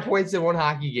scored 5 points in one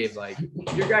hockey game. Like,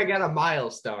 your guy got a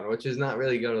milestone, which is not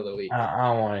really Go to the Week. I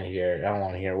don't want to hear it. I don't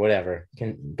want to hear it. Whatever.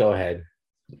 Go ahead.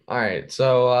 All right.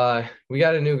 So we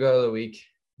got a new Go of the Week.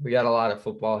 We got a lot of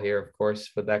football here, of course,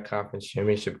 for that conference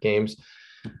championship games.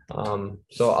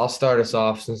 So I'll start us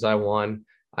off since I won.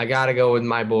 I got to go with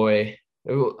my boy.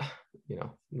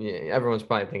 Everyone's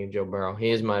probably thinking Joe Burrow. He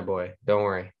is my boy. Don't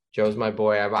worry. Joe's my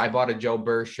boy. I bought a Joe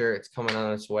Burr shirt. It's coming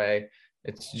on its way.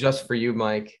 It's just for you,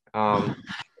 Mike. My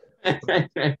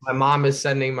mom is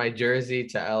sending my jersey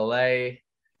to LA.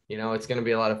 It's going to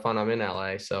be a lot of fun. I'm in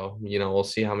LA. So, we'll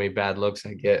see how many bad looks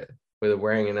I get with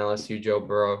wearing an LSU Joe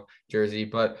Burrow jersey.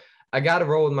 But I got to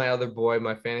roll with my other boy,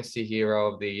 my fantasy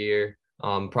hero of the year.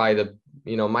 Probably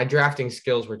my drafting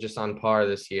skills were just on par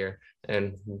this year.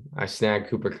 And I snagged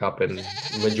Cooper Kupp in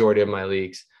the majority of my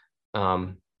leagues.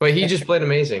 But he just played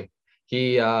amazing.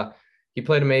 He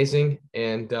played amazing.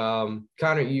 And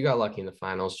Connor, you got lucky in the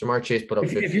finals. Jamar Chase put up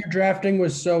 50. If your drafting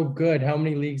was so good, how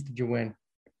many leagues did you win?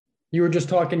 You were just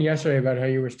talking yesterday about how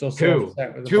you were still so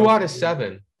upset with 2 out of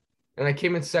 7. And I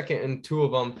came in second in 2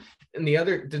 of them. And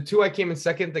the 2 I came in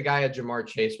second, the guy had Jamar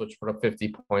Chase, which put up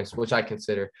 50 points, which I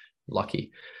consider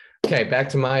lucky. Okay, back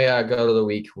to my Go to the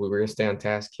Week. We're going to stay on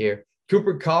task here.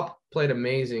 Cooper Kupp played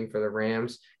amazing for the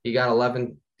Rams. He got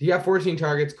 14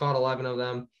 targets, caught 11 of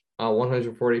them,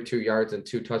 142 yards and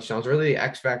 2 touchdowns. Really the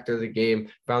X factor of the game.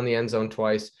 Found the end zone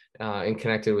twice and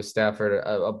connected with Stafford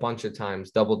a bunch of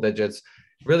times, double digits.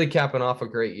 Really capping off a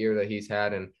great year that he's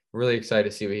had, and really excited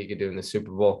to see what he could do in the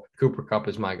Super Bowl. Cooper Kupp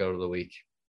is my Go to the Week.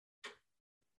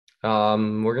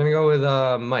 We're going to go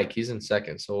with Mike. He's in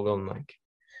second, so we'll go with Mike.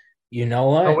 You know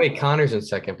what? Oh, wait, Connor's in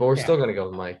second, but we're still going to go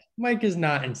with Mike. Mike is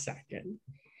not in second.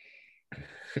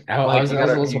 I was a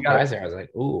little surprised there. I was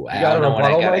like, ooh, I don't know what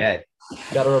I got ahead. You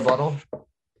got a rebuttal?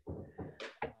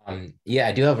 Yeah,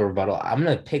 I do have a rebuttal. I'm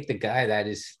going to pick the guy that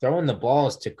is throwing the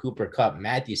balls to Cooper Kupp,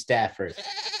 Matthew Stafford.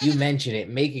 You mentioned it,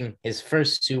 making his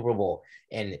first Super Bowl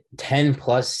in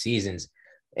 10-plus seasons.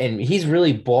 And he's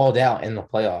really balled out in the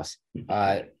playoffs.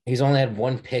 He's only had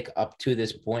 1 pick up to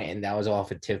this point, and that was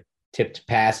off a tipped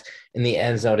pass in the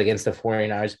end zone against the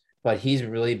 49ers. But he's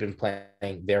really been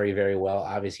playing very, very well.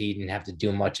 Obviously, he didn't have to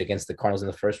do much against the Cardinals in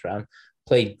the first round.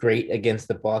 Played great against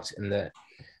the Bucs in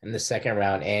the second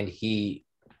round, and he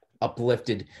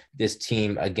uplifted this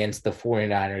team against the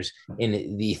 49ers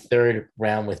in the third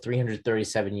round with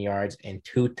 337 yards and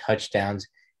 2 touchdowns.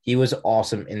 He was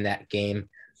awesome in that game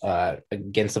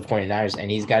against the 49ers,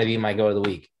 and he's got to be my Go of the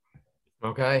Week.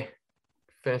 Okay.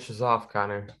 Finish us off,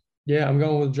 Connor. Yeah, I'm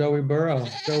going with Joey Burrow.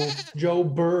 Joe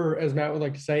Burr, as Matt would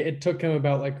like to say. It took him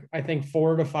about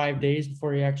 4 to 5 days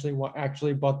before he actually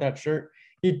bought that shirt.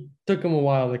 It took him a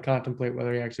while to contemplate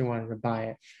whether he actually wanted to buy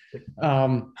it.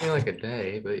 Like a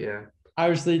day, but yeah.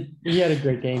 Obviously, he had a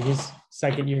great game. His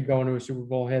second year going to a Super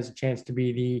Bowl. He has a chance to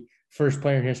be the first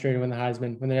player in history to win the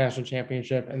Heisman, win the national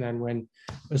championship, and then win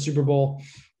a Super Bowl.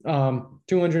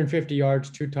 250 yards,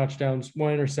 2 touchdowns,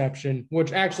 1 interception,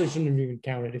 which actually shouldn't have even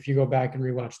counted if you go back and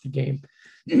rewatch the game.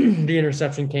 The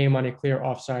interception came on a clear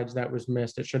offsides that was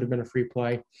missed. It should have been a free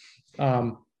play.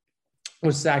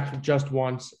 Was sacked just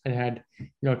once and had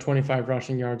 25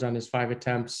 rushing yards on his 5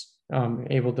 attempts,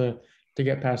 able to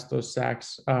get past those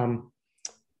sacks.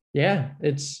 Yeah,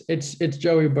 it's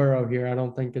Joey Burrow here. I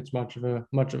don't think it's much of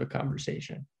a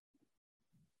conversation.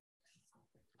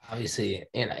 Obviously,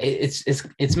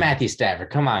 it's Matthew Stafford.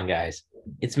 Come on, guys.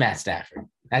 It's Matt Stafford.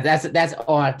 That's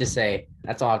all I have to say.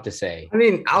 That's all I have to say. I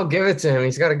mean, I'll give it to him.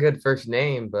 He's got a good first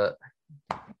name, but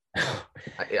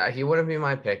he wouldn't be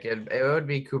my pick. It would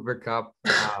be Cooper Kupp.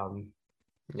 I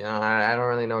don't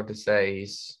really know what to say.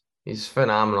 He's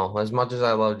phenomenal. As much as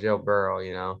I love Joe Burrow,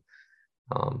 the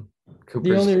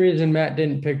only reason Matt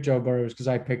didn't pick Joe Burrow is because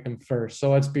I picked him first.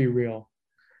 So let's be real.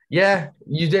 Yeah,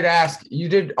 you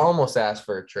did almost ask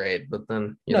for a trade, but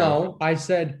then I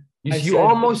said you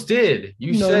almost did.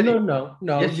 No.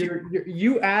 Yes,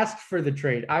 you asked for the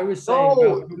trade. I was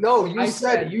saying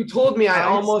you told me I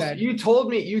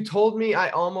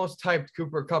almost typed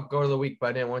Cooper Kupp Go to the Week,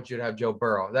 but I didn't want you to have Joe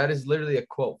Burrow. That is literally a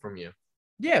quote from you.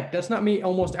 Yeah, that's not me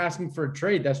almost asking for a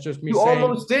trade. That's just me saying you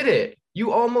almost did it.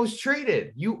 You almost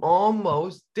traded. You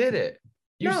almost did it.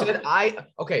 You said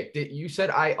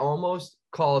I almost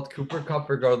called Cooper Kupp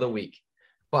for Go of the Week.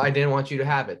 but I didn't want you to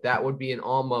have it. That would be an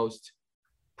almost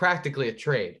practically a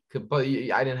trade. But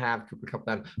I didn't have Cooper Kupp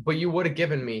then. But you would have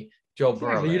given me Joe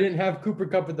Burrow. You didn't have Cooper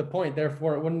Kupp at the point,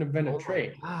 therefore it wouldn't have been a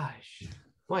trade. Gosh,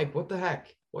 Mike, what the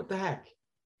heck? What the heck?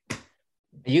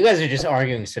 You guys are just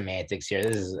arguing semantics here.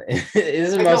 This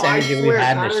is the most energy we've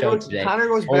had in the show today. Connor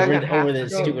goes back over the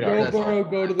stupid argument. Go Burrow,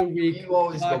 go to the week. You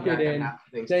always go back in.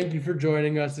 Thank you for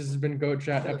joining us. This has been Goat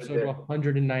Chat episode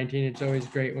 119. It's always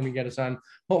great when we get us on.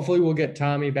 Hopefully we'll get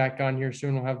Tommy back on here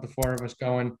soon. We'll have the 4 of us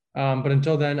going. But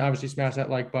until then, obviously smash that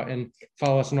like button,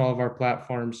 follow us on all of our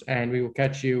platforms, and we will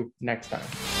catch you next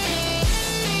time.